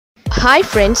Hi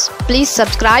friends, please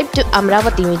subscribe to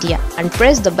Amaravathi Media and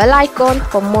press the bell icon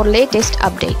for more latest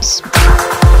updates.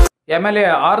 MLA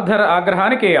Arthur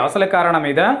ఆగ్రహానికి అసలు కారణం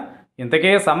ఇదా?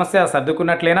 ఇంతకీ సమస్య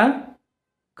సర్దుకున్నట్లేనా?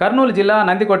 కర్నూలు జిల్లా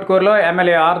నందికొట్కూరులో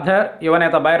MLA ఆర్థర్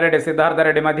యువనేత బైరెడ్డి సిద్ధార్థ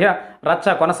రెడ్డి మధ్య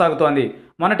రచ్చ కొనసాగుతోంది.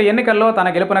 మొన్నటి ఎన్నికల్లో తన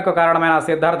గెలుపునకు కారణమైన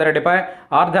సిద్ధార్థ రెడ్డిపై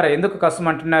ఆర్థర్ ఎందుకు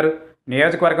కసుమంటున్నారు?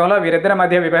 నియోజకవర్గంలో వీరిద్దరి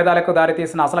మధ్య విభేదాలకు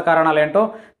దారితీసిన అసలు కారణాలేంటో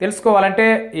తెలుసుకోవాలంటే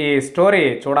ఈ స్టోరీ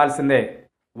చూడాల్సిందే.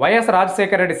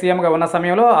 YSRCP రెడ్డి సీఎంగా ఉన్న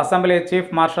సమయంలో అసెంబ్లీ చీఫ్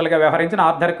మార్షల్గా వ్యవహరించిన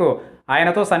ఆర్థర్కు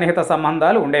ఆయనతో సన్నిహిత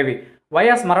సంబంధాలు ఉండేవి.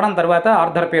 వైఎస్ మరణం తర్వాత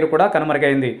ఆర్థర్ పేరు కూడా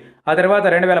కనుమరుగైంది. ఆ తర్వాత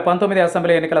 2019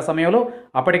 అసెంబ్లీ ఎన్నికల సమయంలో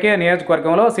అప్పటికే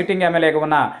నియోజకవర్గంలో సిట్టింగ్ ఎమ్మెల్యేగా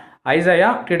ఉన్న ఐజయ్య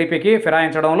టీడీపీకి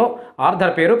ఫిరాయించడంలో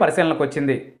ఆర్థర్ పేరు పరిశీలనకు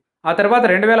వచ్చింది. ఆ తర్వాత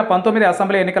 2019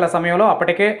 అసెంబ్లీ ఎన్నికల సమయంలో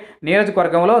అప్పటికే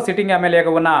నియోజకవర్గంలో సిట్టింగ్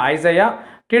ఎమ్మెల్యేగా ఉన్న ఐజయ్య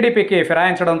టీడీపీకి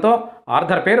ఫిరాయించడంతో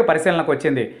ఆర్థర్ పేరు పరిశీలనకు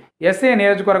వచ్చింది. ఎస్సీ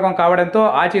నియోజకవర్గం కావడంతో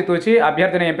ఆచితూచి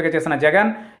అభ్యర్థిని ఎంపిక చేసిన జగన్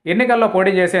ఎన్నికల్లో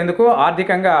పోటీ చేసేందుకు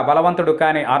ఆర్థికంగా బలవంతుడు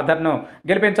కాని ఆర్థర్ను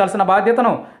గెలిపించాల్సిన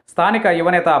బాధ్యతను స్థానిక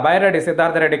యువనేత బైరెడ్డి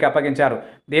సిద్ధార్థ రెడ్డికి అప్పగించారు.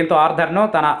 దీంతో ఆర్థర్ను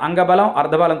తన అంగబలం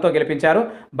అర్ధబలంతో గెలిపించారు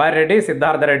బైరెడ్డి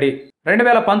సిద్ధార్థ రెడ్డి.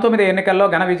 2019 ఎన్నికల్లో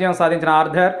ఘన విజయం సాధించిన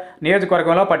ఆర్థర్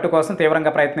నియోజకవర్గంలో పట్టు కోసం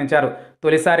తీవ్రంగా ప్రయత్నించారు.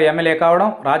 తొలిసారి ఎమ్మెల్యే కావడం,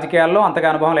 రాజకీయాల్లో అంతగా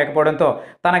అనుభవం లేకపోవడంతో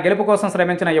తన గెలుపు కోసం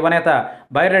శ్రమించిన యువనేత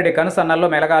బైరెడ్డి కనుసన్నల్లో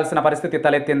మెలగాల్సిన పరిస్థితి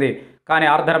తలెత్తింది. కానీ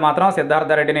ఆర్థర్ మాత్రం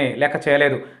సిద్ధార్థ రెడ్డిని లెక్క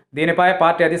చేయలేదు. దీనిపై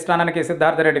పార్టీ అధిష్టానానికి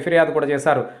సిద్ధార్థ రెడ్డి ఫిర్యాదు కూడా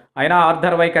చేశారు. అయినా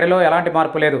ఆర్థర్ వైఖరిలో ఎలాంటి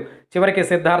మార్పు లేదు. చివరికి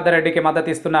సిద్ధార్థ రెడ్డికి మద్దతు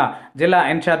ఇస్తున్న జిల్లా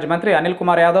ఇన్ఛార్జ్ మంత్రి అనిల్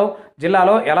కుమార్ యాదవ్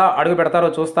జిల్లాలో ఎలా అడుగు పెడతారో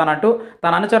చూస్తానంటూ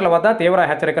తన అనుచరుల వద్ద తీవ్ర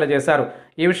హెచ్చరికలు చేశారు.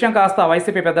 ఈ విషయం కాస్త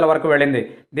వైసీపీ పెద్దల వరకు వెళ్ళింది.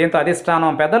 దీంతో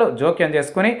అధిష్టానం పెద్దలు జోక్యం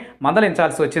చేసుకుని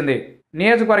మందలించాల్సి వచ్చింది.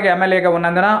 నియోజకవర్గ ఎమ్మెల్యేగా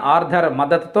ఉన్నందున ఆర్థర్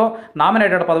మద్దతుతో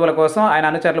నామినేటెడ్ పదవుల కోసం ఆయన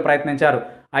అనుచరులు ప్రయత్నించారు.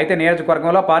 అయితే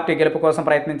నియోజకవర్గంలో పార్టీ గెలుపు కోసం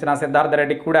ప్రయత్నించిన సిద్ధార్థ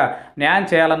రెడ్డికి కూడా న్యాయం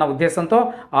చేయాలన్న ఉద్దేశంతో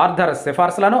ఆర్థర్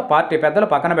సిఫార్సులను పార్టీ పెద్దలు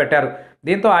పక్కన పెట్టారు.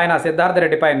 దీంతో ఆయన సిద్ధార్థ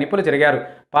రెడ్డిపై నిప్పులు చెరిగారు.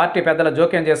 పార్టీ పెద్దల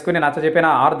జోక్యం చేసుకుని నచ్చజెప్పిన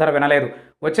ఆర్థర్ వినలేదు.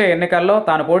 వచ్చే ఎన్నికల్లో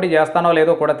తాను పోటీ చేస్తానో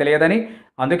లేదో కూడా తెలియదని,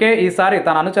 అందుకే ఈసారి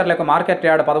తన అనుచరులకు మార్కెట్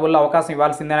యార్డ్ పదవుల్లో అవకాశం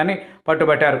ఇవ్వాల్సిందేనని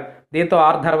పట్టుబట్టారు. దీంతో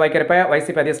ఆర్థర్ వైఖరిపై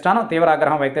వైసీపీ అధిష్టానం తీవ్ర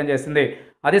ఆగ్రహం వ్యక్తం చేసింది.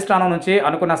 అధిష్టానం నుంచి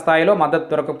అనుకున్న స్థాయిలో మద్దతు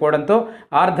దొరకకపోవడంతో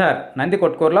ఆర్థర్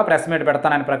నందికొట్కూరులో ప్రెస్ మీట్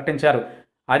పెడతానని ప్రకటించారు.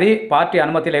 అది పార్టీ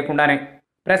అనుమతి లేకుండానే.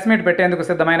 ప్రెస్ మీట్ పెట్టేందుకు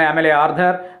సిద్ధమైన ఎమ్మెల్యే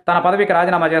ఆర్థర్ తన పదవికి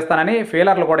రాజీనామా చేస్తానని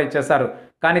ఫీలర్లు కూడా ఇచ్చేశారు.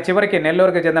 కానీ చివరికి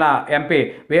నెల్లూరుకు చెందిన ఎంపీ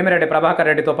వేమిరెడ్డి ప్రభాకర్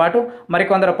రెడ్డితో పాటు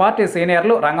మరికొందరు పార్టీ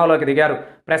సీనియర్లు రంగంలోకి దిగారు.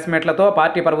 ప్రెస్ మీట్లతో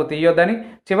పార్టీ పరువు తీయొద్దని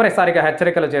చివరిసారిగా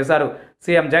హెచ్చరికలు చేశారు.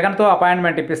 సీఎం జగన్తో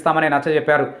అపాయింట్మెంట్ ఇప్పిస్తామని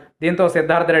నచ్చజెప్పారు. దీంతో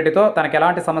సిద్ధార్థ రెడ్డితో తనకు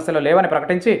ఎలాంటి సమస్యలు లేవని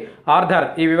ప్రకటించి ఆర్థర్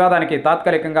ఈ వివాదానికి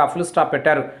తాత్కాలికంగా ఫుల్ స్టాప్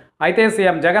పెట్టారు. అయితే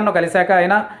సీఎం జగన్ను కలిశాక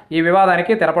అయినా ఈ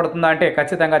వివాదానికి తెరపడుతుందా అంటే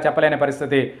ఖచ్చితంగా చెప్పలేని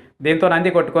పరిస్థితి. దీంతో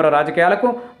నందికొట్కూరు రాజకీయాలకు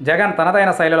జగన్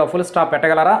తనదైన శైలిలో ఫుల్ స్టాప్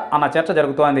పెట్టగలరా అన్న చర్చ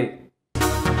జరుగుతోంది.